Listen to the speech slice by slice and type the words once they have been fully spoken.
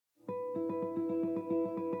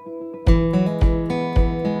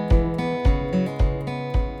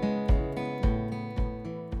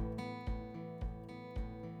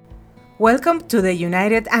Welcome to the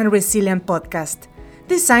United and Resilient podcast,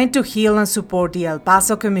 designed to heal and support the El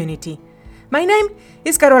Paso community. My name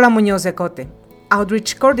is Carola Muñoz de Cote,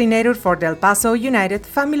 Outreach Coordinator for the El Paso United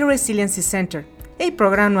Family Resiliency Center, a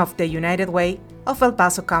program of the United Way of El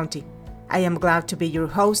Paso County. I am glad to be your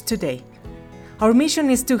host today. Our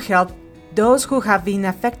mission is to help those who have been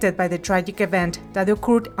affected by the tragic event that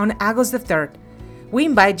occurred on August the 3rd. We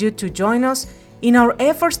invite you to join us in our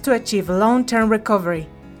efforts to achieve long-term recovery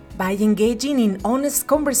by engaging in honest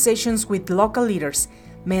conversations with local leaders,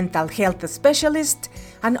 mental health specialists,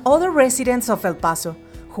 and other residents of El Paso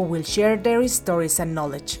who will share their stories and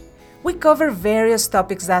knowledge. We cover various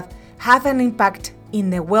topics that have an impact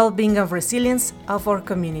in the well-being and resilience of our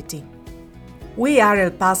community. We are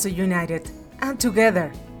El Paso United, and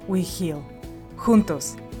together we heal.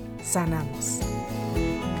 Juntos, sanamos.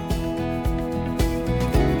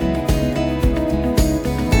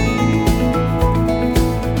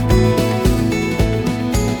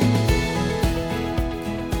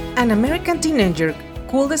 An American teenager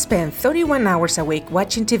could spend 31 hours awake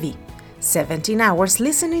watching TV, 17 hours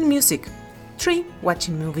listening music, 3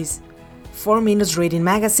 watching movies, 4 minutes reading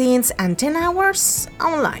magazines, and 10 hours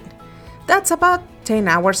online. That's about 10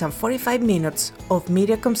 hours and 45 minutes of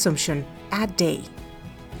media consumption a day.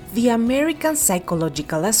 The American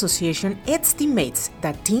Psychological Association estimates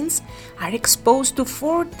that teens are exposed to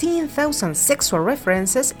 14,000 sexual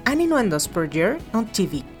references and innuendos per year on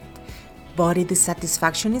TV. Body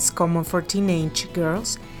dissatisfaction is common for teenage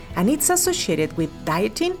girls, and it's associated with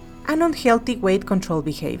dieting and unhealthy weight control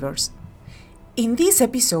behaviors. In this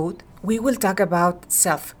episode, we will talk about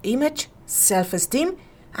self-image, self-esteem,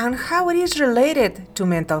 and how it is related to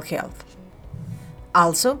mental health.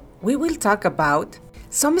 Also, we will talk about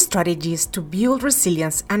some strategies to build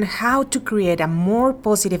resilience and how to create a more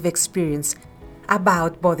positive experience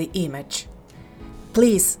about body image.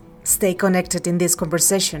 Please stay connected in this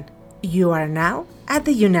conversation. You are now at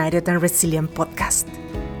the United and Resilient podcast.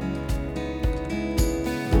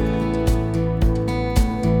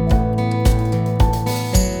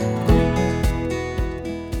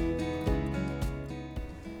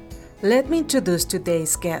 Let me introduce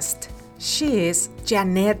today's guest. She is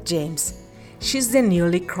Janet James. She's the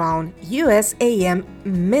newly crowned USAM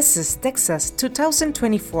Mrs. Texas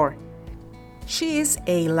 2024. She is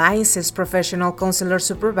a licensed professional counselor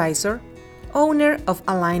supervisor, owner of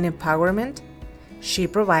Align Empowerment. She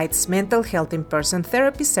provides mental health in-person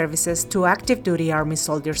therapy services to active duty Army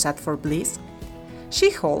soldiers at Fort Bliss. She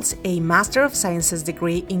holds a Master of Sciences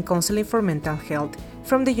degree in counseling for mental health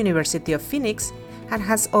from the University of Phoenix and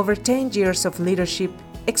has over 10 years of leadership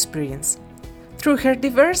experience. Through her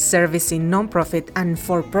diverse service in nonprofit and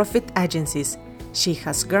for-profit agencies, she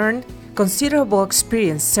has garnered considerable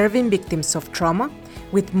experience serving victims of trauma,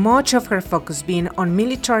 with much of her focus being on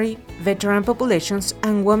military, veteran populations,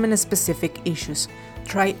 and women-specific issues.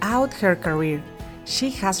 Throughout her career, she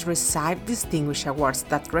has received distinguished awards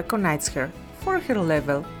that recognize her for her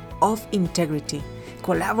level of integrity,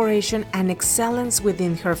 collaboration, and excellence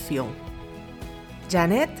within her field.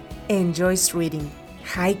 Janet enjoys reading,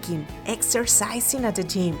 hiking, exercising at the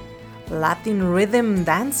gym, Latin rhythm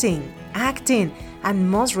dancing, acting,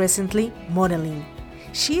 and most recently, modeling.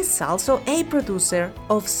 She is also a producer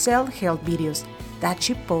of self-help videos that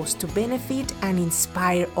she posts to benefit and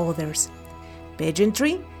inspire others.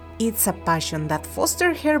 Pageantry is a passion that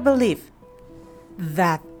fosters her belief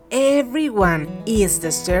that everyone is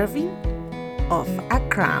deserving of a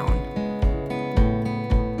crown.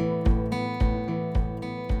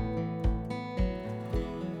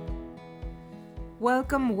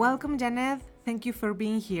 Welcome, Janet. Thank you for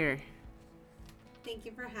being here. Thank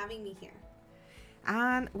you for having me here.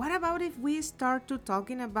 And what about if we start to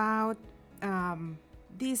talking about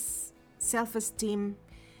this self-esteem,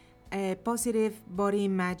 positive body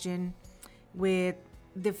image, with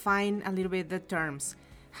define a little bit the terms.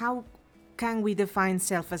 How can we define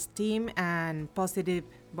self-esteem and positive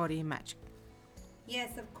body image?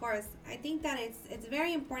 Yes, of course. I think that it's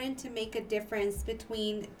very important to make a difference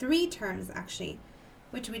between 3 terms actually,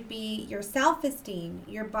 which would be your self-esteem,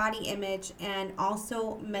 your body image, and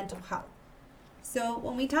also mental health. So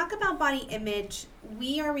when we talk about body image,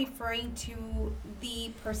 we are referring to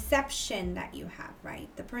the perception that you have, right?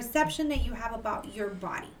 The perception that you have about your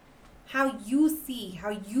body, how you see, how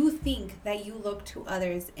you think that you look to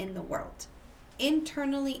others in the world,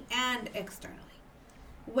 internally and externally.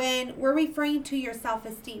 When we're referring to your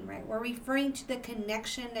self-esteem, right, we're referring to the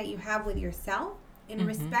connection that you have with yourself in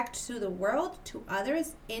respect to the world, to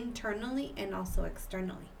others, internally and also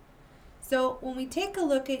externally. So when we take a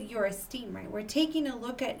look at your esteem, right, we're taking a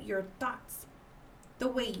look at your thoughts, the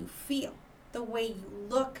way you feel, the way you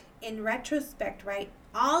look in retrospect, right?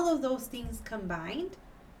 All of those things combined,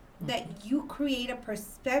 that you create a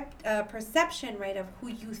perception, right, of who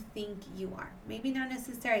you think you are. Maybe not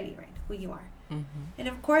necessarily, right, who you are. And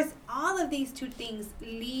of course, all of these two things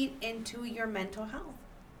lead into your mental health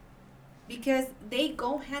because they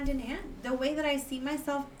go hand in hand. The way that I see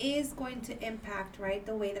myself is going to impact, right,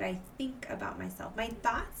 the way that I think about myself. My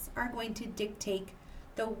thoughts are going to dictate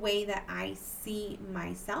the way that I see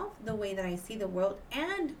myself, the way that I see the world,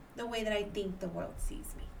 and the way that I think the world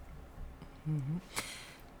sees me.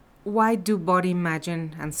 Why do body image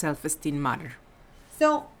and self-esteem matter?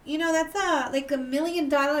 So, that's like $1 million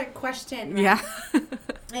question, right? Yeah.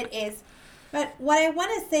 It is. But what I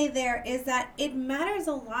want to say there is that it matters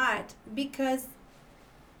a lot because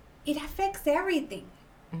it affects everything.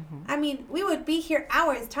 I mean, we would be here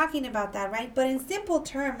hours talking about that, right? But in simple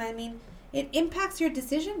terms, I mean, it impacts your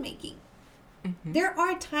decision making. There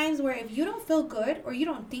are times where if you don't feel good or you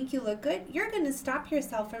don't think you look good, you're going to stop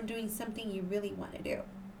yourself from doing something you really want to do.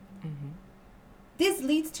 This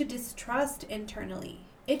leads to distrust internally.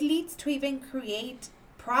 It leads to even create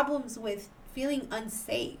problems with feeling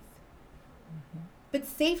unsafe. But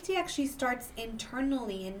safety actually starts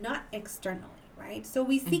internally and not externally, right? So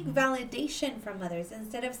we seek validation from others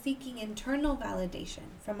instead of seeking internal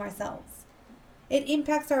validation from ourselves. It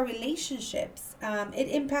impacts our relationships. It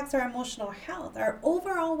impacts our emotional health. Our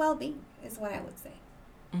overall well-being is what I would say.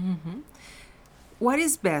 What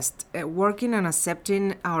is best, working on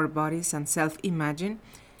accepting our bodies and self-imagine,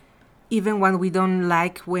 even when we don't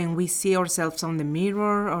like when we see ourselves on the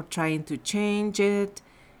mirror or trying to change it,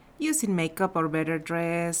 using makeup or better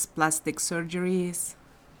dress, plastic surgeries?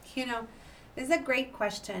 This is a great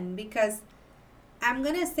question because I'm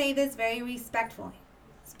going to say this very respectfully,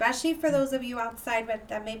 especially for those of you outside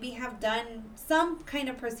that maybe have done some kind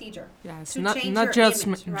of procedure. Yes, to not change your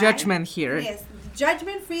image, right? Judgment here. Yes,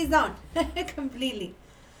 judgment-free zone, completely.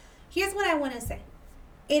 Here's what I want to say.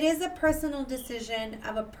 It is a personal decision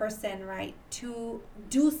of a person, right, to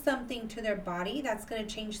do something to their body that's going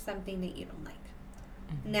to change something that you don't like.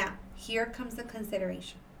 Now, here comes the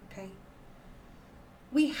consideration, okay?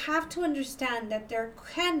 We have to understand that there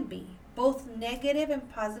can be both negative and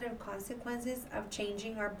positive consequences of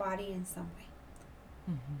changing our body in some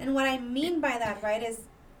way. And what I mean by that, right, is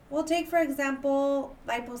we'll take, for example,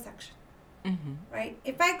 liposuction. Right?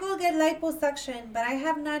 If I go get liposuction, but I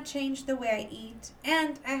have not changed the way I eat,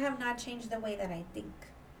 and I have not changed the way that I think,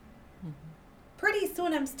 pretty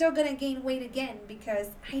soon I'm still going to gain weight again because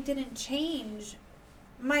I didn't change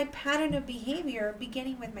my pattern of behavior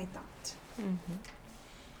beginning with my thought.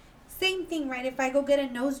 Same thing, right? If I go get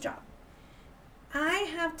a nose job, I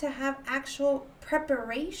have to have actual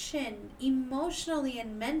preparation emotionally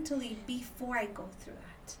and mentally before I go through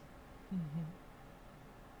that.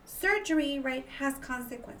 Surgery, right, has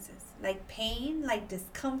consequences like pain, like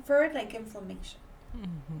discomfort, like inflammation.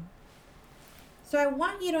 So I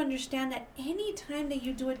want you to understand that any time that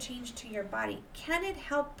you do a change to your body, can it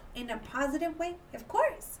help in a positive way? Of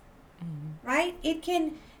course, right? It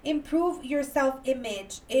can improve your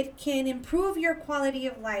self-image. It can improve your quality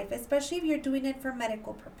of life, especially if you're doing it for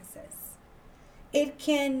medical purposes. It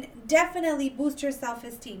can definitely boost your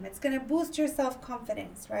self-esteem. It's going to boost your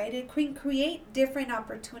self-confidence, right? It can create different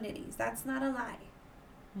opportunities. That's not a lie.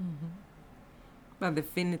 But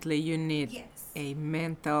definitely you need a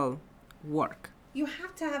mental work. You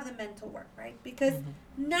have to have the mental work, right? Because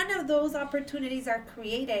none of those opportunities are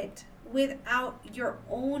created without your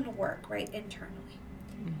own work, right, internally.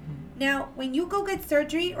 Now, when you go get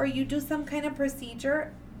surgery or you do some kind of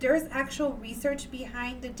procedure, there's actual research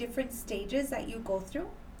behind the different stages that you go through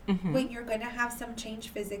when you're going to have some change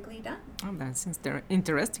physically done. Oh, that's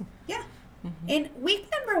interesting. Yeah. In week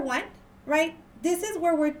number 1, right, this is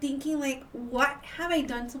where we're thinking, like, what have I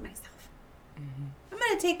done to myself? I'm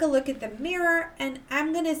going to take a look at the mirror and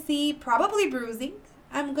I'm going to see probably bruising.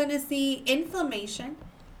 I'm going to see inflammation.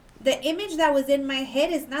 The image that was in my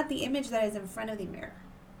head is not the image that is in front of the mirror.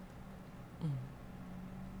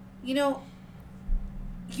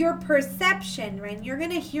 Your perception, right? You're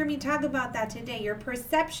going to hear me talk about that today. Your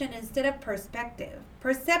perception instead of perspective.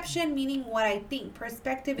 Perception meaning what I think.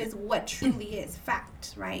 Perspective is what truly is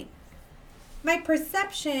fact, right? My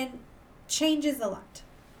perception changes a lot.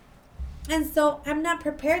 And so I'm not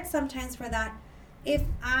prepared sometimes for that if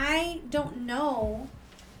I don't know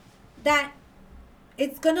that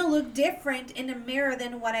it's going to look different in a mirror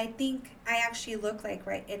than what I think I actually look like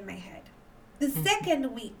right in my head. The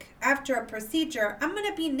second week after a procedure, I'm going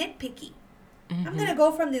to be nitpicky. I'm going to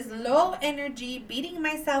go from this low energy, beating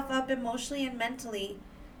myself up emotionally and mentally,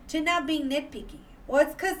 to now being nitpicky. Well,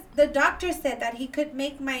 it's because the doctor said that he could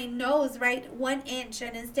make my nose, right, 1 inch,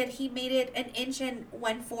 and instead he made it 1 inch and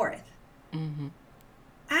 1/4. Mm-hmm.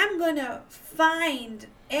 I'm going to find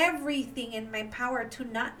everything in my power to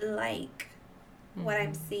not like what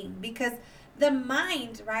I'm seeing, because the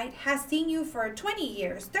mind, right, has seen you for 20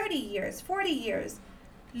 years, 30 years, 40 years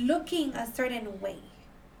looking a certain way.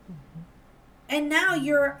 And now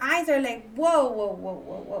your eyes are like, whoa, whoa, whoa,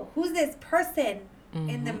 whoa, whoa. Who's this person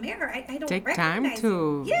in the mirror? I don't Take recognize time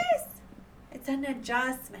to... Yes. It's an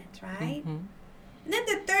adjustment, right? Mm-hmm. And then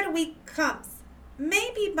the third week comes.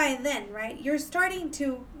 Maybe by then, right, you're starting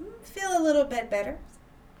to feel a little bit better.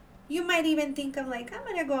 You might even think of like, I'm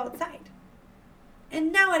going to go outside.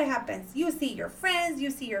 And now what happens? You see your friends, you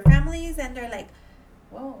see your families, and they're like,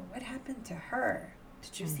 whoa, what happened to her?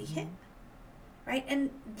 Did you see him? Right?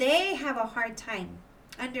 And they have a hard time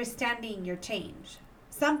understanding your change.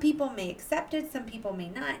 Some people may accept it, some people may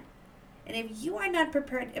not. And if you are not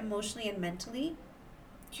prepared emotionally and mentally,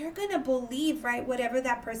 you're going to believe, right, whatever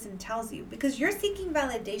that person tells you, because you're seeking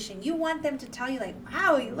validation. You want them to tell you like,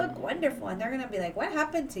 wow, you look wonderful. And they're going to be like, what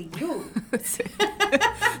happened to you? A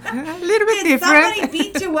little bit Did different. somebody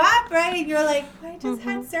beat you up, right? And you're like, I just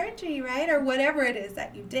had surgery, right? Or whatever it is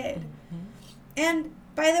that you did. And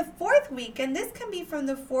by the fourth week, and this can be from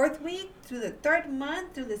the fourth week through the third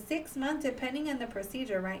month, through the 6th month, depending on the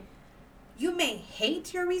procedure, right? You may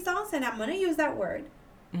hate your results, and I'm going to use that word,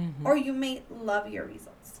 or you may love your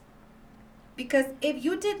results. Because if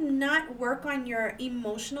you did not work on your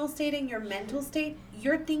emotional state and your mental state,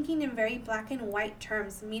 you're thinking in very black and white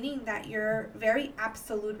terms, meaning that you're very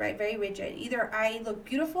absolute, right? Very rigid. Either I look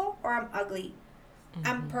beautiful or I'm ugly.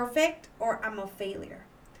 I'm perfect or I'm a failure.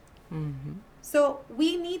 So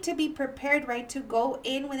we need to be prepared, right, to go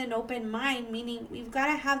in with an open mind, meaning we've got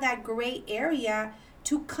to have that gray area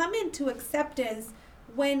to come into acceptance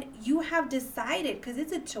when you have decided, because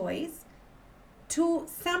it's a choice, to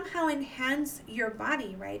somehow enhance your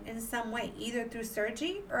body, right, in some way, either through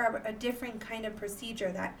surgery or a different kind of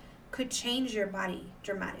procedure that could change your body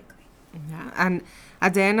dramatically. Yeah. And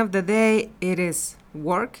at the end of the day, it is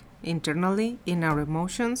work internally in our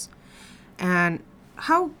emotions. And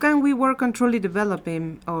how can we work on truly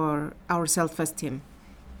developing our self-esteem?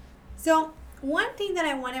 So one thing that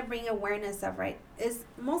I want to bring awareness of, right, is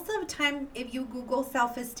most of the time if you Google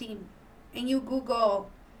self-esteem and you Google,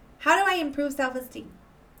 how do I improve self-esteem?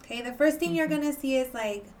 Okay, the first thing you're going to see is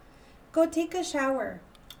like, go take a shower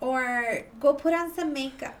or go put on some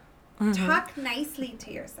makeup. Talk nicely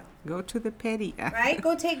to yourself. Go to the pedi. Right?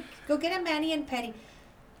 Go get a mani and pedi.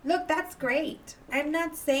 Look, that's great. I'm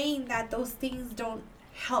not saying that those things don't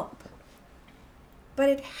help. But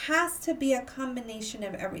it has to be a combination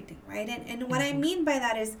of everything, right? And what I mean by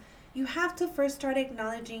that is you have to first start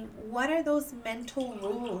acknowledging what are those mental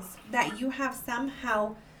rules that you have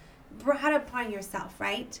somehow brought upon yourself,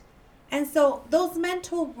 right? And so those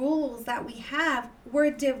mental rules that we have were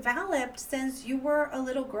developed since you were a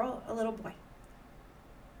little girl, a little boy.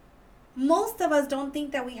 Most of us don't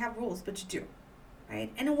think that we have rules, but you do,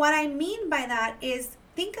 right? And what I mean by that is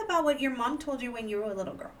think about what your mom told you when you were a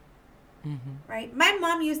little girl. Right? My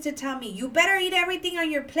mom used to tell me, you better eat everything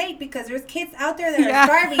on your plate because there's kids out there that are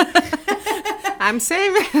starving. I'm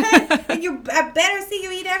same. And I better see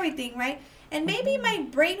you eat everything, right? And maybe my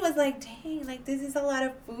brain was like, dang, like this is a lot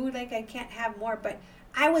of food, like I can't have more. But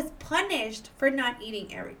I was punished for not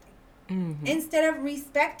eating everything. Instead of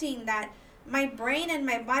respecting that my brain and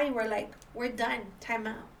my body were like, we're done, time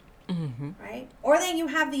out. Right? Or then you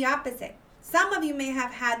have the opposite. Some of you may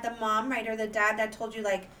have had the mom, right, or the dad that told you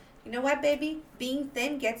like, you know what, baby? Being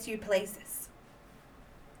thin gets you places.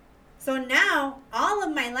 So now, all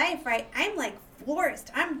of my life, right, I'm like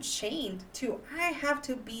forced. I'm chained to, I have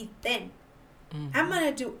to be thin. I'm going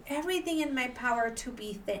to do everything in my power to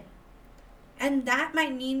be thin. And that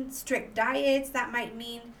might mean strict diets. That might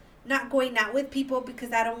mean not going out with people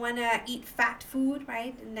because I don't want to eat fat food,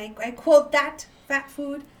 right? And I quote that, fat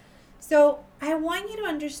food. So I want you to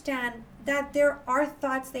understand that there are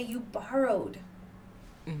thoughts that you borrowed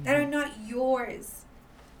that are not yours,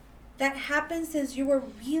 that happened since you were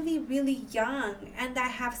really, really young and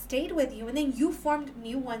that have stayed with you, and then you formed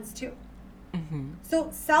new ones too. So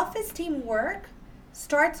self-esteem work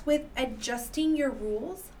starts with adjusting your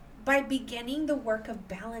rules by beginning the work of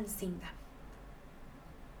balancing them,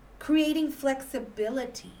 creating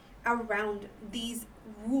flexibility around these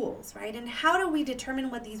rules, right? And how do we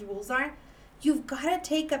determine what these rules are? You've got to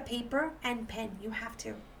take a paper and pen. You have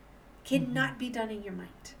to. Cannot be done in your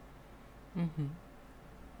mind.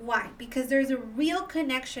 Why? Because there's a real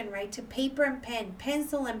connection, right, to paper and pen,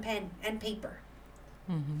 pencil and pen and paper.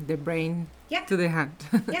 The brain Yeah. to the hand.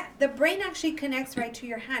 Yeah, the brain actually connects right to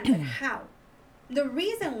your hand. But how? The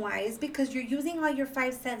reason why is because you're using all your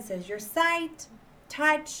five senses, your sight,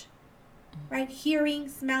 touch, right? Hearing,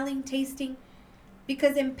 smelling, tasting.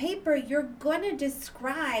 Because in paper, you're going to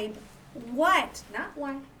describe what, not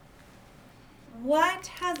why, what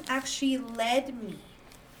has actually led me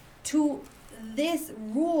to this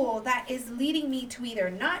rule that is leading me to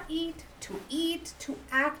either not eat, to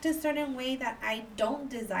act a certain way that I don't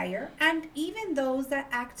desire, and even those that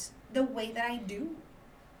act the way that I do.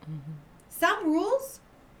 Some rules,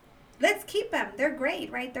 let's keep them. They're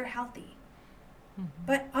great, right? They're healthy.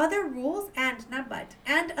 But other rules, and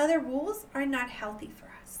other rules are not healthy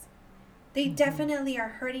for us. They definitely are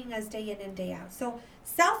hurting us day in and day out. So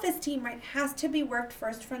self-esteem, right, has to be worked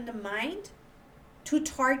first from the mind to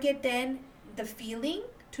target then the feeling,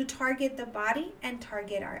 to target the body, and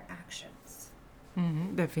target our actions.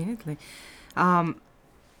 Definitely.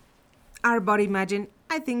 Our body imagine,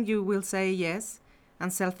 I think you will say yes,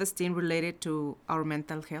 and self-esteem related to our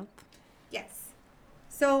mental health. Yes.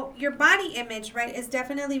 So your body image, right, is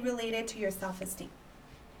definitely related to your self-esteem.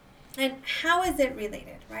 And how is it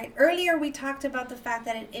related, right? Earlier we talked about the fact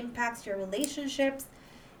that it impacts your relationships,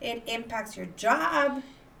 it impacts your job.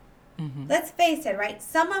 Let's face it, right?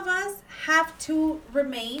 Some of us have to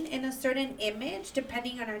remain in a certain image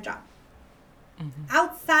depending on our job.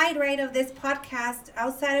 Outside, right, of this podcast,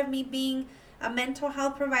 outside of me being a mental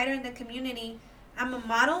health provider in the community, I'm a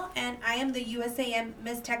model and I am the USAM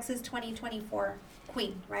Miss Texas 2024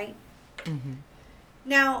 queen, right?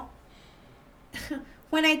 Now,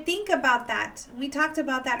 when I think about that, we talked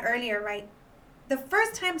about that earlier, right? The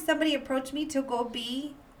first time somebody approached me to go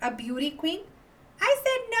be a beauty queen, I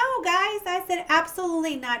said, no, guys. I said,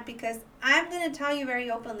 absolutely not, because I'm going to tell you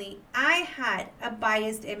very openly, I had a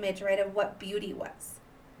biased image, right, of what beauty was.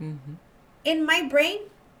 In my brain,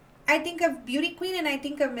 I think of beauty queen and I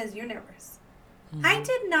think of Miss Universe. I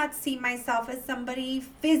did not see myself as somebody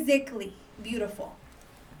physically beautiful.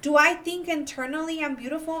 Do I think internally I'm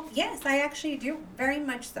beautiful? Yes, I actually do. Very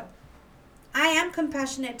much so. I am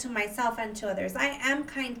compassionate to myself and to others. I am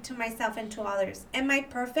kind to myself and to others. Am I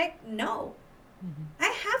perfect? No. I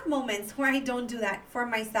have moments where I don't do that for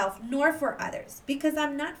myself nor for others because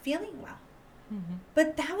I'm not feeling well.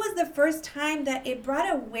 But that was the first time that it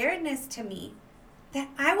brought awareness to me that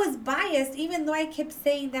I was biased even though I kept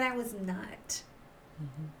saying that I was not.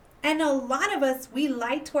 And a lot of us, we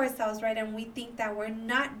lie to ourselves, right? And we think that we're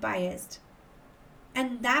not biased.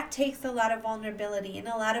 And that takes a lot of vulnerability and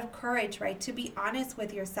a lot of courage, right? To be honest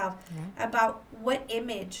with yourself about what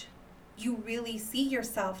image you really see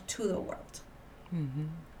yourself to the world.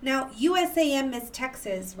 Now, USAM Miss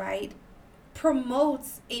Texas, right,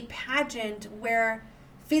 promotes a pageant where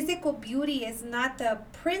physical beauty is not the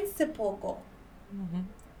principal goal.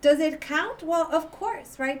 Does it count? Well, of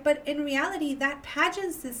course, right? But in reality, that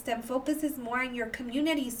pageant system focuses more on your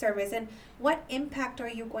community service and what impact are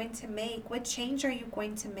you going to make? What change are you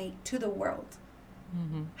going to make to the world?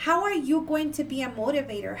 How are you going to be a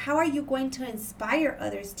motivator? How are you going to inspire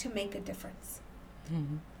others to make a difference?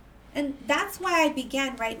 And that's why I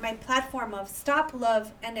began, right, my platform of Stop,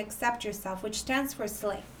 Love, and Accept Yourself, which stands for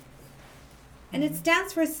SLAY. And it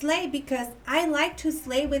stands for SLAY because I like to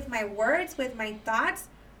slay with my words, with my thoughts,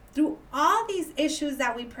 through all these issues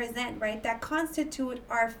that we present, right, that constitute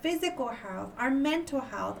our physical health, our mental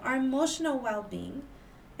health, our emotional well-being,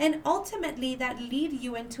 and ultimately that lead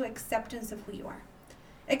you into acceptance of who you are.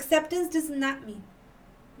 Acceptance does not mean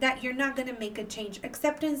that you're not going to make a change.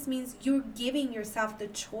 Acceptance means you're giving yourself the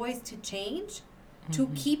choice to change, to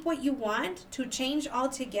keep what you want, to change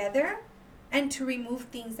altogether, and to remove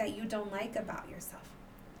things that you don't like about yourself.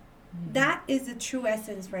 That is the true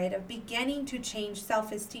essence, right, of beginning to change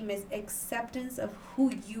self-esteem is acceptance of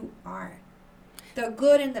who you are, the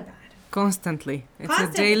good and the bad. Constantly. It's a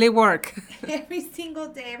daily work. Every single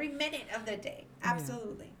day, every minute of the day.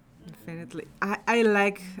 Absolutely. Yeah, definitely. I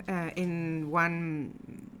like in one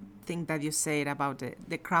thing that you said about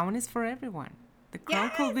the crown is for everyone. The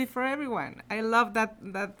crown could be for everyone. I love that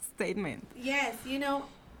statement. Yes, you know,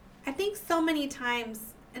 I think so many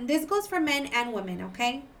times, and this goes for men and women,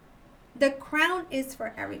 okay? The crown is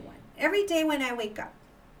for everyone. Every day when I wake up,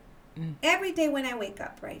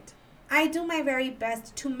 right, I do my very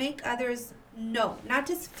best to make others know, not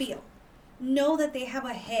just feel, know that they have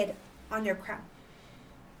a head on their crown.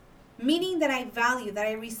 Meaning that I value, that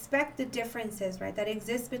I respect the differences, right, that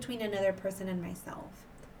exist between another person and myself.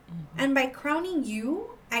 And by crowning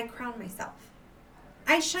you, I crown myself.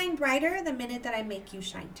 I shine brighter the minute that I make you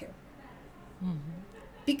shine too.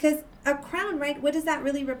 Because a crown, right, what does that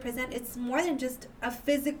really represent? It's more than just a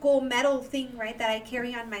physical metal thing, right, that I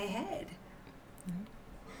carry on my head.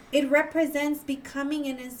 It represents becoming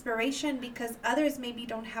an inspiration because others maybe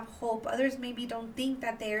don't have hope. Others maybe don't think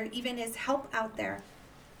that there even is help out there.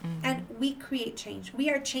 And we create change. We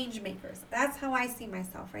are change makers. That's how I see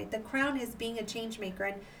myself, right? The crown is being a change maker.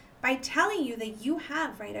 And by telling you that you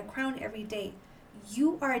have, right, a crown every day,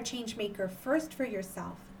 you are a change maker first for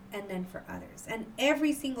yourself and then for others. And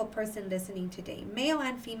every single person listening today, male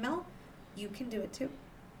and female, you can do it too.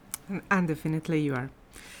 And definitely you are.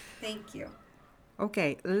 Thank you.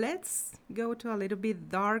 Okay, let's go to a little bit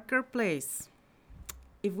darker place.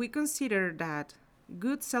 If we consider that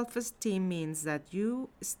good self-esteem means that you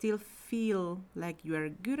still feel like you are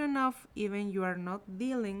good enough even you are not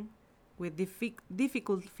dealing with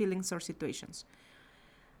difficult feelings or situations.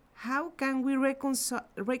 How can we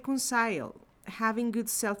reconcile having good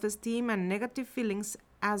self-esteem and negative feelings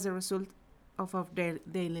as a result of our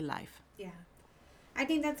daily life? Yeah. I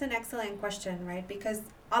think that's an excellent question, right? Because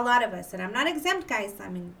a lot of us, and I'm not exempt, guys. I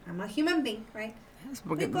mean, I'm a human being, right? Yes,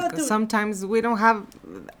 because sometimes we don't have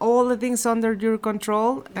all the things under your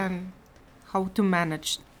control and how to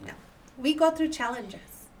manage. No. We go through challenges.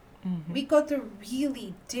 We go through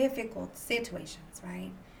really difficult situations,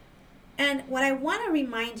 right? And what I want to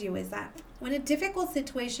remind you is that when a difficult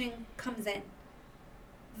situation comes in,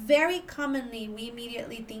 very commonly we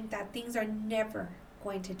immediately think that things are never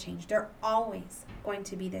going to change. They're always going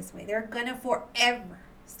to be this way. They're going to forever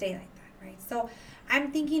stay like that, right? So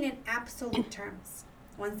I'm thinking in absolute terms.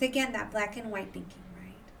 Once again, that black and white thinking,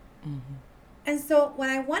 right? And so what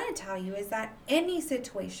I want to tell you is that any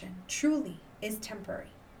situation truly is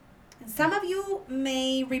temporary. And some of you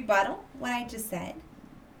may rebuttal what I just said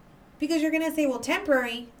because you're going to say, well,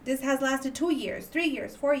 temporary, this has lasted 2 years, 3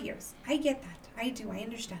 years, 4 years. I get that. I do. I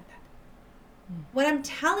understand that. What I'm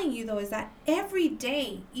telling you, though, is that every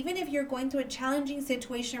day, even if you're going through a challenging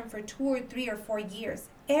situation for 2 or 3 or 4 years,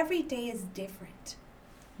 every day is different.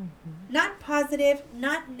 Not positive,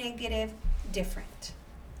 not negative, different.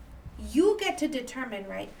 You get to determine,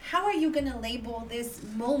 right, how are you going to label this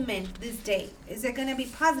moment, this day? Is it going to be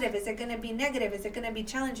positive? Is it going to be negative? Is it going to be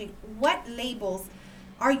challenging? What labels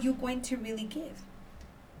are you going to really give?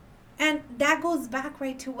 And that goes back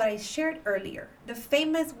right to what I shared earlier, the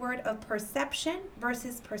famous word of perception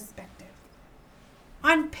versus perspective.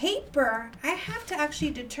 On paper, I have to actually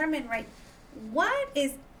determine, right, what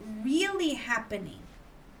is really happening,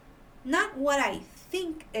 not what I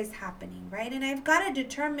think is happening, right? And I've got to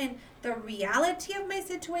determine the reality of my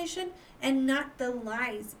situation and not the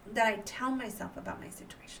lies that I tell myself about my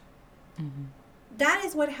situation. That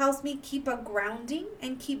is what helps me keep a grounding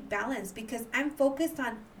and keep balance because I'm focused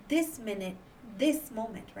on this minute, this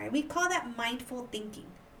moment, right? We call that mindful thinking.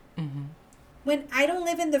 When I don't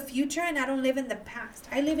live in the future and I don't live in the past,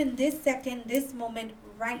 I live in this second, this moment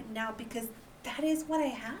right now because that is what I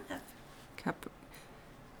have.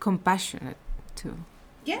 Compassionate too.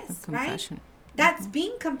 Yes, right? That's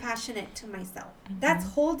being compassionate to myself. That's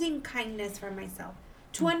holding kindness for myself.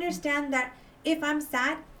 To understand that if I'm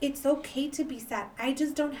sad, it's okay to be sad. I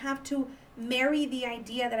just don't have to marry the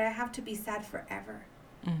idea that I have to be sad forever.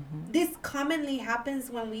 This commonly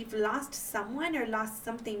happens when we've lost someone or lost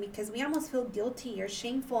something because we almost feel guilty or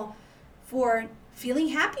shameful for feeling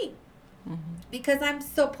happy. Because I'm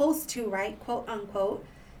supposed to, right, quote unquote,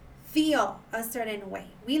 feel a certain way.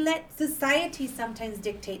 We let society sometimes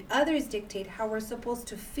dictate, others dictate how we're supposed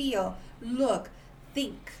to feel, look,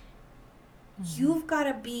 think. You've got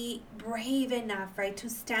to be brave enough, right, to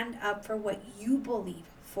stand up for what you believe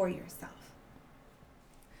for yourself.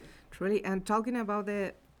 Truly, and talking about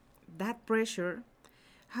that pressure,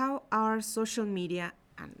 how are social media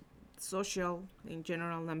and social in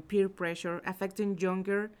general and peer pressure affecting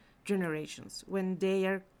younger generations when they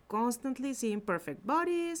are constantly seeing perfect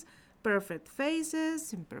bodies, perfect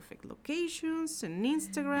faces, in perfect locations, on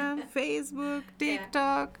Instagram, Facebook,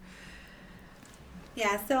 TikTok?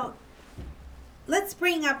 Yeah, so let's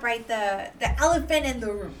bring up, right, the elephant in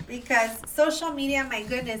the room because social media, my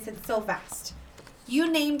goodness, it's so vast. You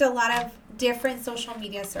named a lot of different social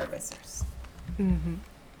media services.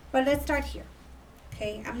 But let's start here.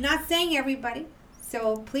 Okay, I'm not saying everybody,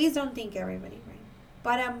 so please don't think everybody, right?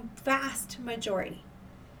 But a vast majority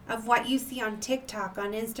of what you see on TikTok,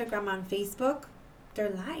 on Instagram, on Facebook, they're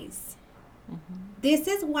lies. This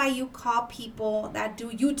is why you call people that do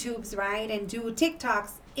YouTubes, right, and do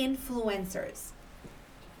TikToks influencers.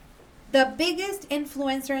 The biggest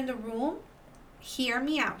influencer in the room, hear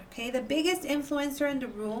me out, okay? The biggest influencer in the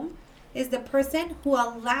room is the person who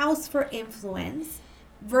allows for influence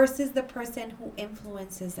versus the person who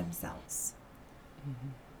influences themselves.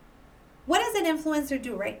 What does an influencer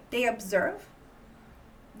do, right? They observe,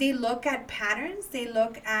 they look at patterns, they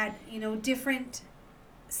look at, different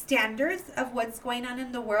standards of what's going on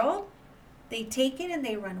in the world. They take it and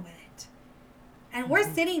they run with it. And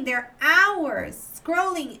we're sitting there hours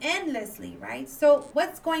scrolling endlessly, right? So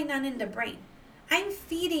what's going on in the brain? I'm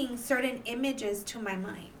feeding certain images to my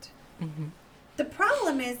mind. The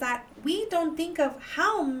problem is that we don't think of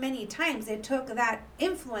how many times it took that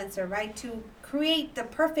influencer, right, to create the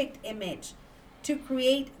perfect image, to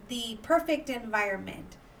create the perfect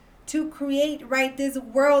environment, to create, right, this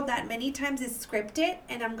world that many times is scripted,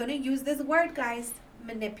 and I'm going to use this word, guys,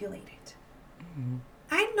 manipulated.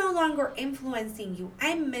 I'm no longer influencing you.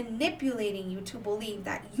 I'm manipulating you to believe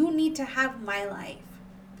that you need to have my life,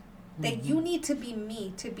 that you need to be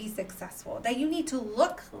me to be successful, that you need to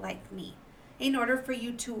look like me in order for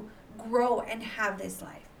you to grow and have this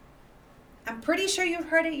life. I'm pretty sure you've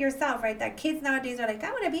heard it yourself, right? That kids nowadays are like,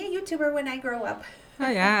 I want to be a YouTuber when I grow up. Oh,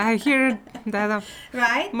 yeah, I hear that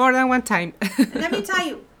right? More than one time. And let me tell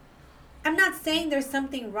you, I'm not saying there's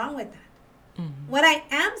something wrong with that. What I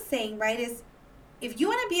am saying, right, is if you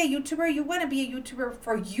want to be a YouTuber, you want to be a YouTuber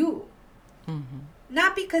for you.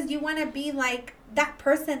 Not because you want to be like that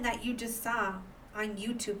person that you just saw on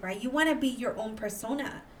YouTube, right? You want to be your own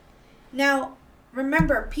persona. Now,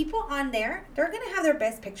 remember, people on there, they're going to have their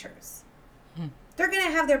best pictures. They're going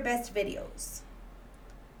to have their best videos.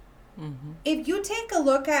 If you take a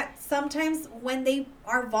look at sometimes when they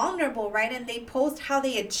are vulnerable, right, and they post how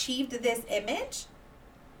they achieved this image,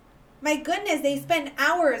 my goodness, they spend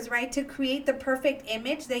hours, right, to create the perfect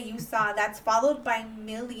image that you saw that's followed by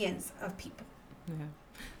millions of people. Yeah.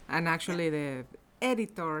 And actually the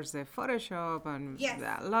editors, the Photoshop, and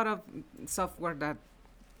a lot of software that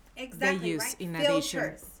they use, right? In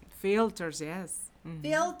addition. Filters, yes.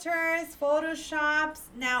 Filters, Photoshops.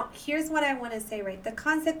 Now, here's what I want to say, right? The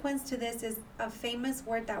consequence to this is a famous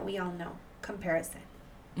word that we all know, comparison.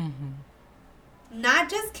 Not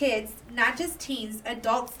just kids, not just teens,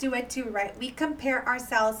 adults do it too, right? We compare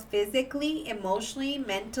ourselves physically, emotionally,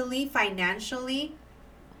 mentally, financially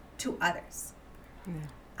to others. Yeah.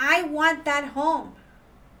 I want that home.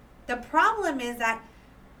 The problem is that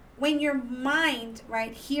when your mind,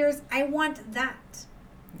 right, hears, I want that,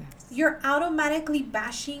 you're automatically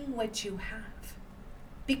bashing what you have.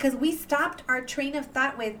 Because we stopped our train of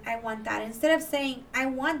thought with, I want that. Instead of saying, I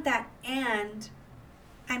want that and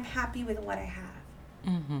I'm happy with what I have.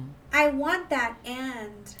 I want that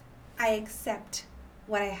and I accept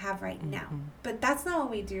what I have right now. But that's not what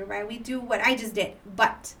we do, right? We do what I just did,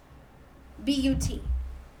 but. B-U-T.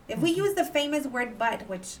 If we use the famous word but,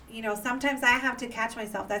 which, sometimes I have to catch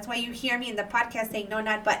myself. That's why you hear me in the podcast saying, no,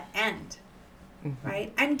 not but, and.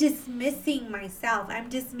 Right? I'm dismissing myself. I'm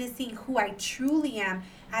dismissing who I truly am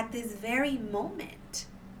at this very moment.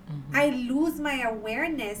 I lose my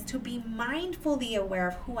awareness to be mindfully aware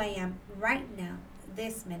of who I am right now,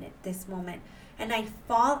 this minute, this moment. And I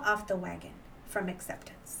fall off the wagon from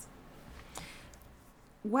acceptance.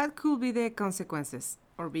 What could be the consequences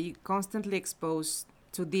or be constantly exposed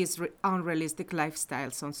to these unrealistic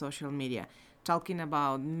lifestyles on social media, talking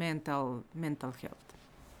about mental health?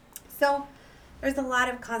 So there's a lot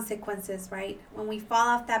of consequences, right? When we fall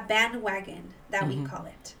off that bandwagon that we call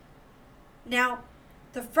it. Now,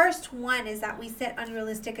 the first one is that we set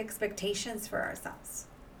unrealistic expectations for ourselves.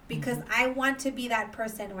 Because I want to be that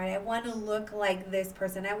person, right? I want to look like this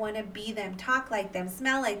person. I want to be them, talk like them,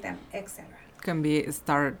 smell like them, etc. Can be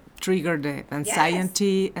trigger the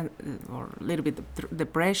anxiety and or a little bit of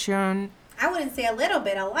depression. I wouldn't say a little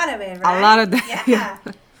bit, a lot of it, right? A lot of that. Yeah.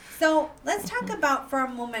 So let's talk about for a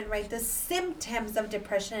moment, right, the symptoms of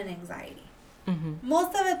depression and anxiety.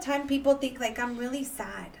 Most of the time people think like, I'm really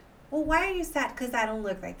sad. Well, why are you sad? Because I don't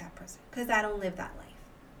look like that person. Because I don't live that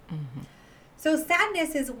life. So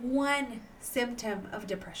sadness is one symptom of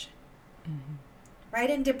depression. Right?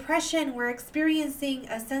 In depression, we're experiencing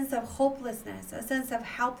a sense of hopelessness, a sense of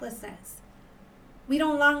helplessness. We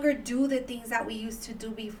no longer do the things that we used to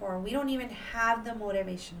do before. We don't even have the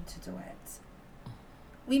motivation to do it.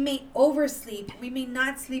 We may oversleep. We may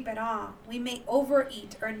not sleep at all. We may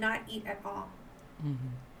overeat or not eat at all.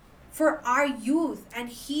 For our youth, and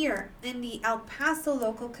here in the El Paso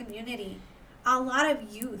local community, a lot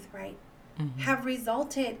of youth, right, have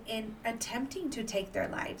resulted in attempting to take their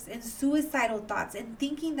lives, in suicidal thoughts, and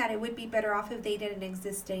thinking that it would be better off if they didn't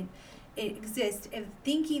exist, if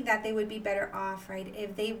thinking that they would be better off, right,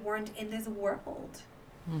 if they weren't in this world.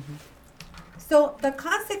 So the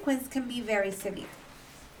consequence can be very severe.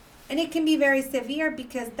 And it can be very severe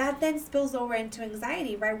because that then spills over into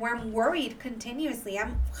anxiety, right, where I'm worried continuously.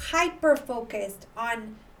 I'm hyper-focused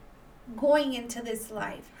on going into this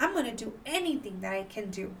life, I'm going to do anything that I can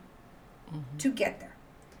do to get there.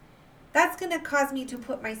 That's going to cause me to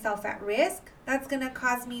put myself at risk. That's going to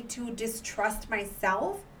cause me to distrust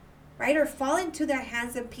myself, right? Or fall into the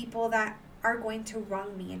hands of people that are going to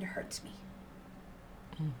wrong me and hurt me.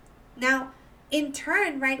 Now, in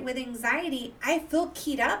turn, right, with anxiety, I feel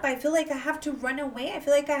keyed up. I feel like I have to run away. I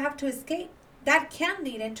feel like I have to escape. That can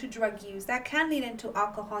lead into drug use. That can lead into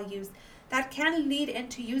alcohol use. That can lead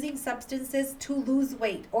into using substances to lose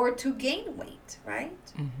weight or to gain weight,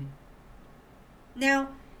 right? Now,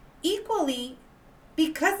 equally,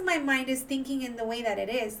 because my mind is thinking in the way that it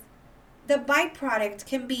is, the byproduct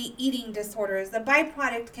can be eating disorders. The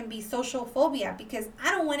byproduct can be social phobia because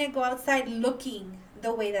I don't want to go outside looking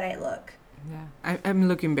the way that I look. Yeah, I'm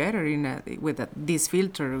looking better with this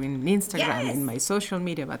filter in Instagram, in my social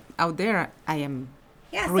media, but out there I am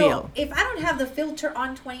real. So if I don't have the filter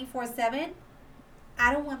on 24/7,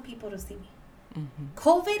 I don't want people to see me.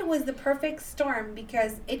 COVID was the perfect storm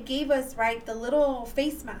because it gave us, right, the little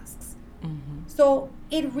face masks. So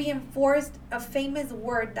it reinforced a famous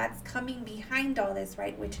word that's coming behind all this,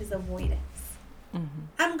 right, which is avoidance.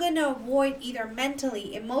 I'm going to avoid either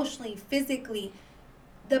mentally, emotionally, physically,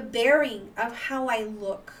 the bearing of how I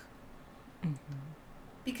look.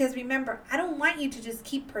 Because remember, I don't want you to just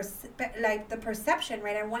keep the perception,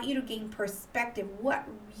 right? I want you to gain perspective, what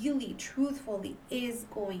really truthfully is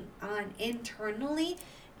going on internally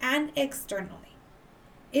and externally.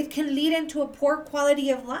 It can lead into a poor quality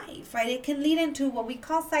of life, right? It can lead into what we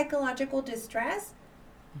call psychological distress,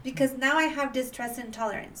 because now I have distress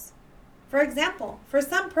intolerance. For example, for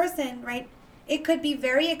some person, right, it could be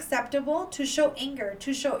very acceptable to show anger,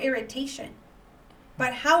 to show irritation.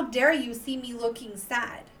 But how dare you see me looking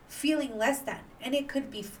sad, feeling less than, and it could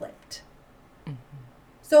be flipped.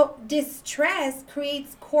 So distress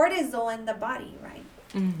creates cortisol in the body, right?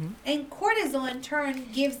 And cortisol in turn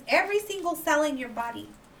gives every single cell in your body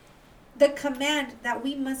the command that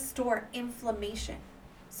we must store inflammation.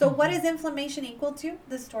 So what is inflammation equal to?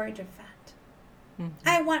 The storage of fat.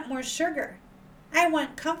 I want more sugar. I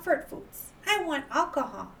want comfort foods. I want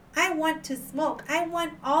alcohol. I want to smoke. I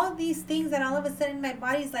want all these things that all of a sudden my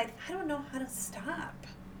body's like, I don't know how to stop.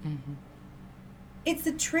 It's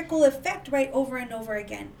a trickle effect, right, over and over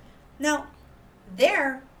again. Now,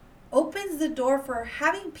 there opens the door for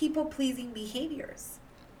having people-pleasing behaviors.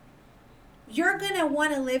 You're going to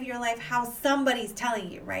want to live your life how somebody's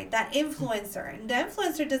telling you, right? That influencer. And the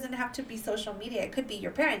influencer doesn't have to be social media. It could be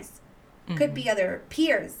your parents. It could be other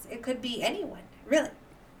peers. It could be anyone, really.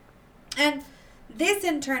 And this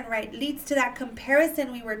in turn, right, leads to that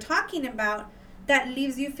comparison we were talking about that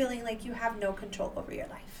leaves you feeling like you have no control over your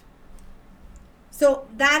life. So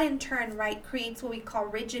that in turn, right, creates what we call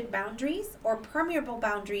rigid boundaries or permeable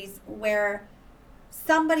boundaries where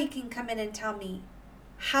somebody can come in and tell me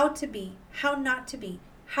how to be, how not to be,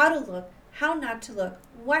 how to look, how not to look,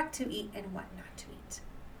 what to eat and what not to eat.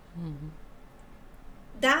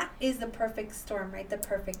 That is the perfect storm, right, the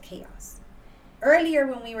perfect chaos. Earlier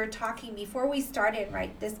when we were talking, before we started,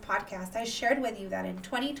 right, this podcast, I shared with you that in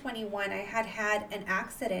 2021 I had an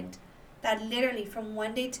accident that literally from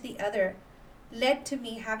one day to the other led to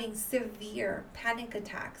me having severe panic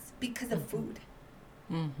attacks because of food.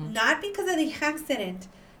 Not because of the accident,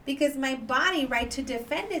 because my body, right, to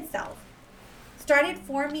defend itself, started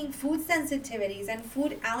forming food sensitivities and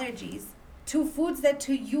food allergies to foods that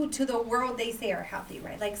to the world they say are healthy,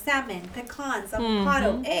 right? Like salmon, pecans,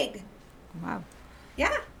 avocado, egg. Wow.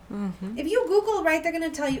 Yeah. If you Google, right, they're going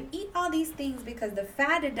to tell you, eat all these things because the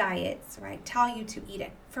fad diets, right, tell you to eat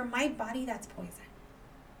it. For my body, that's poison.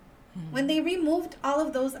 When they removed all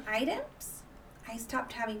of those items, I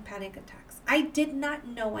stopped having panic attacks. I did not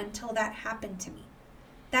know until that happened to me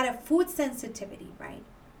that a food sensitivity, right,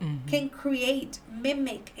 can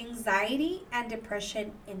mimic anxiety and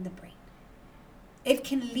depression in the brain. It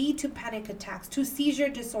can lead to panic attacks, to seizure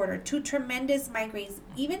disorder, to tremendous migraines,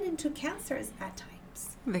 even into cancers at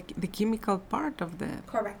times. The chemical part of the...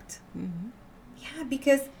 Correct. Yeah,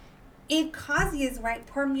 because it causes, right,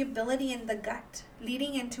 permeability in the gut,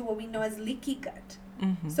 leading into what we know as leaky gut.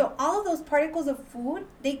 So all of those particles of food,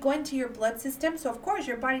 they go into your blood system. So, of course,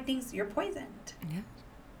 your body thinks you're poisoned. Yeah.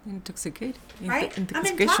 Intoxicated. Right? I'm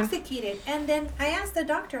intoxicated. And then I asked the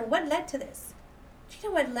doctor, what led to this? Do you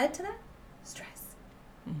know what led to that? Stress.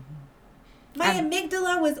 My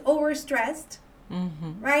amygdala was overstressed,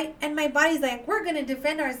 right? And my body's like, we're going to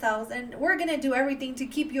defend ourselves and we're going to do everything to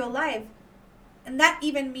keep you alive. And that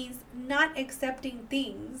even means not accepting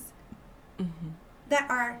things that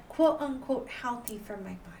are quote unquote healthy for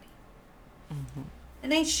my body.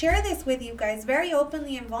 And I share this with you guys very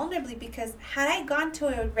openly and vulnerably because had I gone to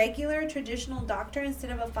a regular traditional doctor instead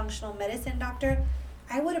of a functional medicine doctor,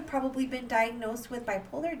 I would have probably been diagnosed with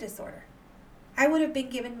bipolar disorder. I would have been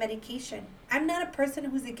given medication. I'm not a person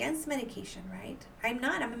who's against medication, right? I'm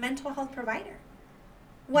not. I'm a mental health provider.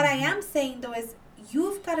 What I am saying though is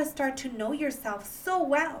you've got to start to know yourself so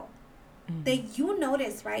well that you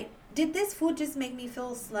notice, right? Did this food just make me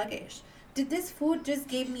feel sluggish? Did this food just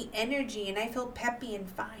give me energy and I feel peppy and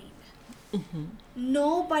fine?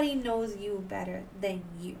 Nobody knows you better than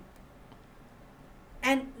you.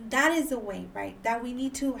 And that is a way, right? That we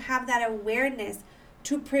need to have that awareness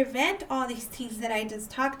to prevent all these things that I just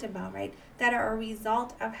talked about, right? That are a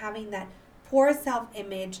result of having that poor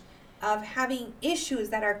self-image, of having issues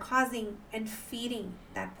that are causing and feeding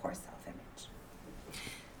that poor self-image.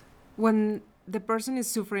 When the person is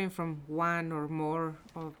suffering from one or more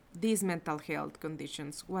of these mental health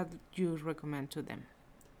conditions, what do you recommend to them?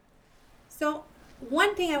 So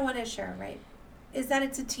one thing I want to share, right, is that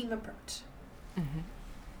it's a team approach.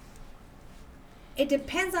 It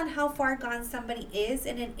depends on how far gone somebody is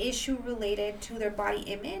in an issue related to their body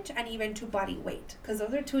image and even to body weight, because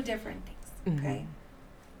those are two different things, okay?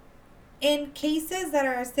 In cases that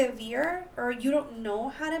are severe or you don't know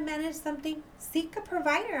how to manage something, seek a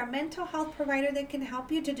provider, a mental health provider that can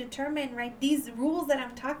help you to determine, right, these rules that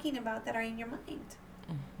I'm talking about that are in your mind.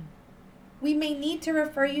 We may need to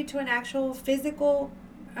refer you to an actual physical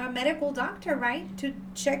medical doctor, right, to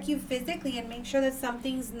check you physically and make sure that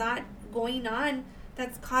something's not going on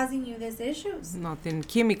that's causing you these issues. Nothing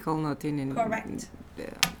chemical, nothing. Correct.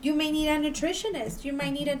 You may need a nutritionist. You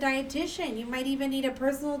might need a dietitian. You might even need a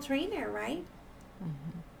personal trainer, right?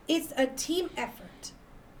 It's a team effort.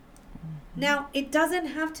 Now, it doesn't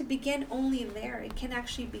have to begin only there. It can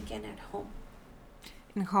actually begin at home.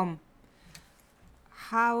 In home,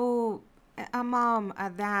 how a mom, a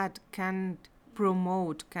dad can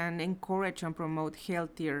encourage and promote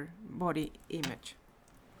healthier body image?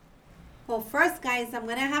 Well, first, guys, I'm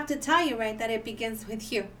going to have to tell you, right, that it begins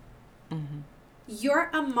with you. You're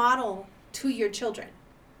a model to your children.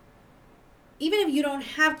 Even if you don't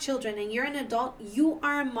have children and you're an adult, you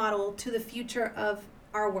are a model to the future of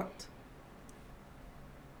our world.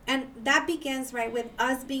 And that begins, right, with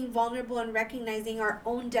us being vulnerable and recognizing our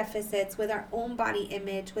own deficits with our own body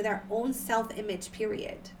image, with our own self-image,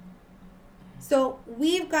 period. So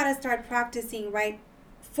we've got to start practicing, right,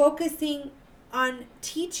 focusing on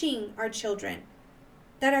teaching our children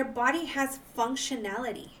that our body has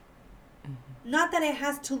functionality. Not that it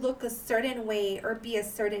has to look a certain way or be a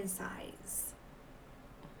certain size.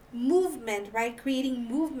 Movement, right? Creating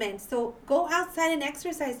movement. So go outside and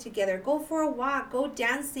exercise together. Go for a walk. Go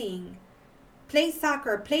dancing. Play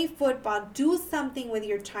soccer. Play football. Do something with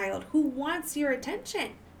your child who wants your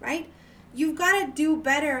attention, right? You've got to do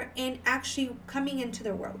better in actually coming into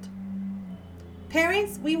the world.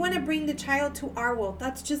 Parents, we want to bring the child to our world.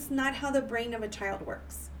 That's just not how the brain of a child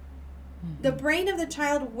works. The brain of the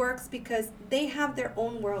child works because they have their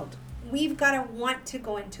own world. We've got to want to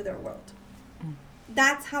go into their world.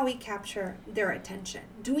 That's how we capture their attention,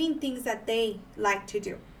 doing things that they like to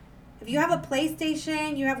do. If you have a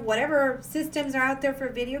PlayStation, you have whatever systems are out there for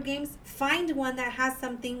video games, find one that has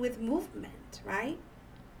something with movement, right?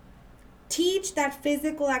 Teach that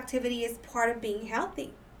physical activity is part of being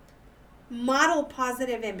healthy. Model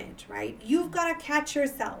positive image, right? You've got to catch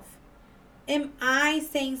yourself. Am I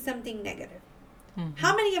saying something negative?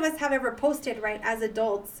 How many of us have ever posted, right, as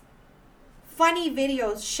adults, funny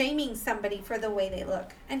videos shaming somebody for the way they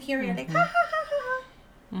look? And here you're like, ha, ha, ha, ha,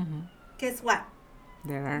 ha. Guess what?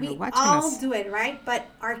 We all do it, right? But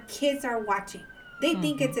our kids are watching. They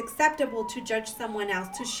think it's acceptable to judge someone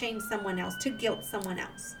else, to shame someone else, to guilt someone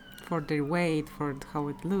else. For their weight, for how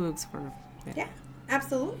it looks, Yeah,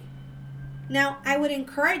 absolutely. Now, I would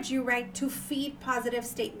encourage you, right, to feed positive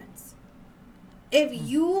statements. If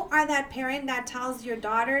you are that parent that tells your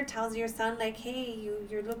daughter, tells your son, like, hey,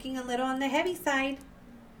 you're looking a little on the heavy side.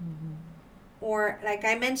 Or, like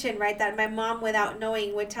I mentioned, right, that my mom, without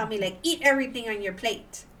knowing, would tell me, like, eat everything on your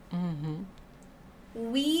plate.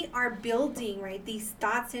 We are building, right, these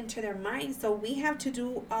thoughts into their minds. So we have to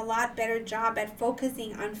do a lot better job at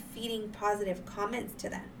focusing on feeding positive comments to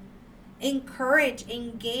them. Encourage,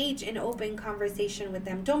 engage in open conversation with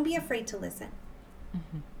them. Don't be afraid to listen.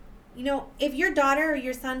 You know, if your daughter or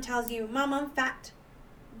your son tells you, Mom, I'm fat,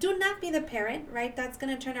 do not be the parent, right, that's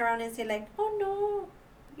going to turn around and say, like, oh, no,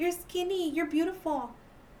 you're skinny, you're beautiful.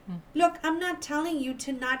 Look, I'm not telling you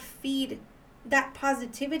to not feed that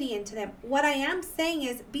positivity into them. What I am saying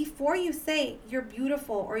is, before you say you're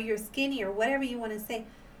beautiful or you're skinny or whatever you want to say,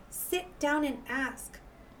 sit down and ask,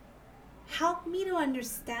 help me to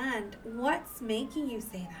understand what's making you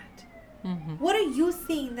say that. Mm-hmm. What are you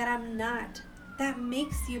seeing that I'm not that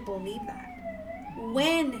makes you believe that?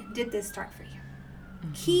 When did this start for you?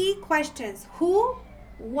 Mm-hmm. Key questions: who,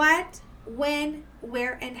 what, when,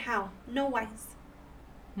 where, and how. No whys.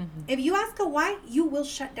 Mm-hmm. If you ask a why, you will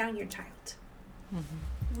shut down your child.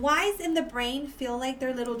 Mm-hmm. Whys in the brain feel like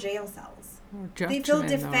they're little jail cells. Or They feel judgment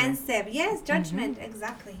defensive. Yes, judgment,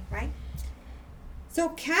 exactly, right? So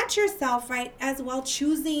catch yourself, right, as well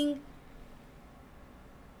choosing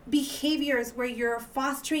behaviors where you're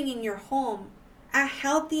fostering in your home a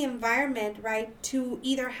healthy environment, right, to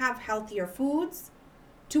either have healthier foods,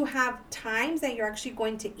 to have times that you're actually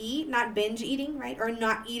going to eat, not binge eating, right, or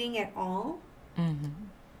not eating at all. Mm-hmm.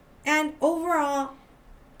 And overall,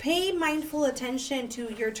 pay mindful attention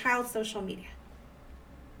to your child's social media.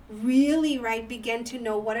 Really, right, begin to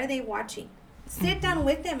know what are they watching. Sit down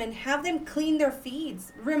with them and have them clean their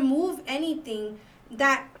feeds. Remove anything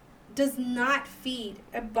that does not feed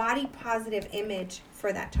a body positive image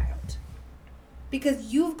for that child.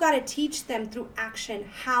 Because you've got to teach them through action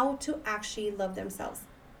how to actually love themselves.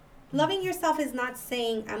 Loving yourself is not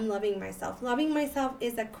saying I'm loving myself. Loving myself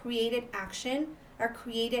is a created action, a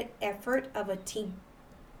created effort of a team.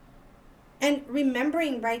 And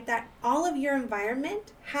remembering, right, that all of your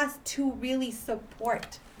environment has to really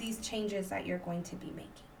support these changes that you're going to be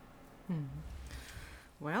making. Mm-hmm.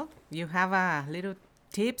 Well, you have a little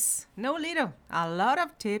tips, no little, a lot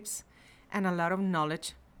of tips and a lot of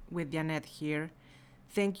knowledge with Janet here.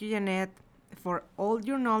 Thank you, Janet, for all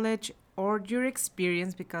your knowledge or your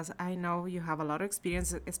experience, because I know you have a lot of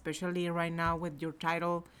experience, especially right now with your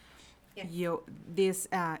title. Yes. This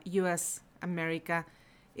U.S. America,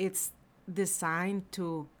 it's designed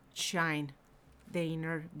to shine the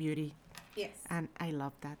inner beauty. Yes. And I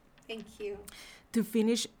love that. Thank you. To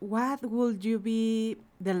finish, what would you be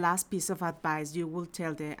the last piece of advice you will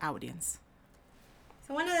tell the audience?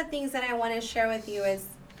 So one of the things that I want to share with you is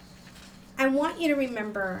I want you to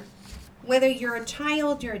remember, whether you're a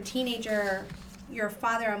child, you're a teenager, you're a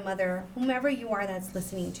father or mother, whomever you are that's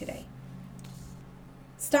listening today,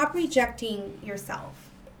 stop rejecting yourself.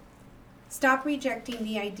 Stop rejecting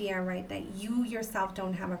the idea, right, that you yourself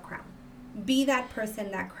don't have a crown. Be that person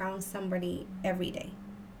that crowns somebody every day.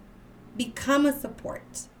 Become a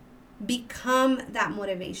support. Become that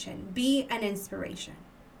motivation. Be an inspiration.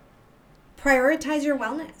 Prioritize your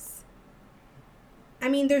wellness. I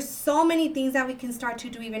mean, there's so many things that we can start to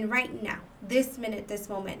do even right now, this minute, this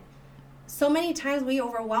moment. So many times we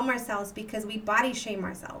overwhelm ourselves because we body shame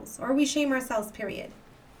ourselves, or we shame ourselves, period.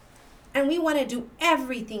 And we want to do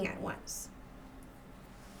everything at once.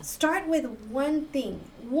 Start with one thing,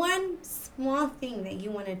 one small thing that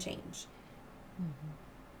you want to change. Mm-hmm.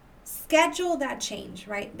 Schedule that change,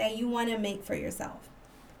 right, that you want to make for yourself.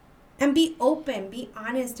 And be open, be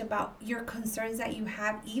honest about your concerns that you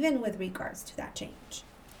have, even with regards to that change.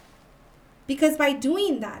 Because by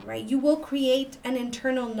doing that, right, you will create an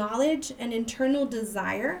internal knowledge, an internal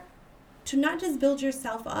desire to not just build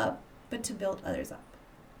yourself up, but to build others up.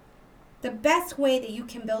 The best way that you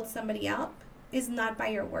can build somebody up is not by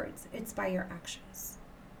your words, it's by your actions.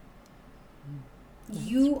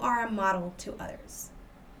 You are a model to others,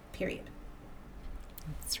 period.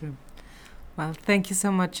 That's true. Well, thank you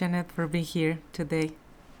so much, Janet, for being here today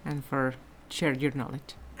and for sharing your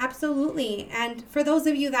knowledge. Absolutely. And for those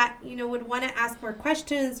of you that, would want to ask more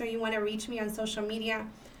questions, or you want to reach me on social media,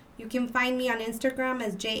 you can find me on Instagram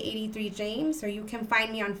as J83James, or you can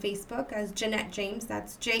find me on Facebook as Jeanette James.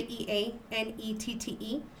 That's Jeanette,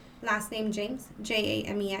 last name James,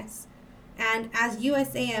 James. And as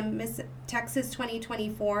USAM Miss Texas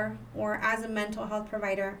 2024, or as a mental health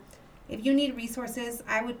provider, if you need resources,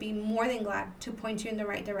 I would be more than glad to point you in the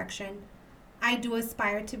right direction. I do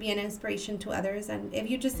aspire to be an inspiration to others. And if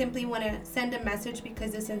you just simply want to send a message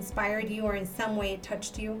because this inspired you, or in some way it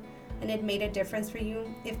touched you and it made a difference for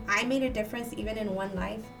you, if I made a difference even in one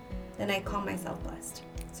life, then I call myself blessed.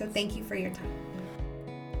 So thank you for your time.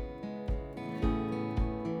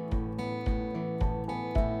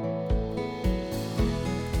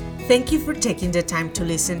 Thank you for taking the time to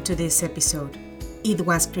listen to this episode. It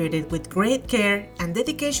was created with great care and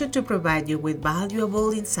dedication to provide you with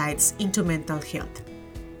valuable insights into mental health.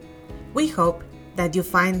 We hope that you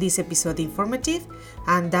find this episode informative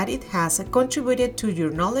and that it has contributed to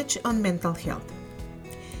your knowledge on mental health.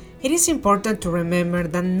 It is important to remember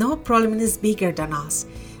that no problem is bigger than us,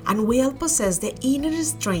 and we all possess the inner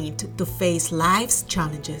strength to face life's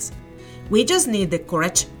challenges. We just need the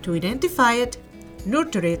courage to identify it,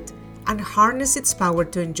 nurture it, and harness its power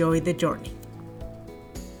to enjoy the journey.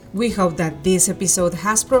 We hope that this episode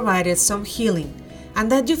has provided some healing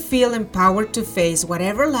and that you feel empowered to face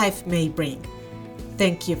whatever life may bring.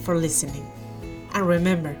 Thank you for listening. And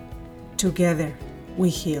remember, together we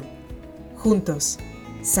heal. Juntos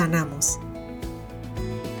sanamos.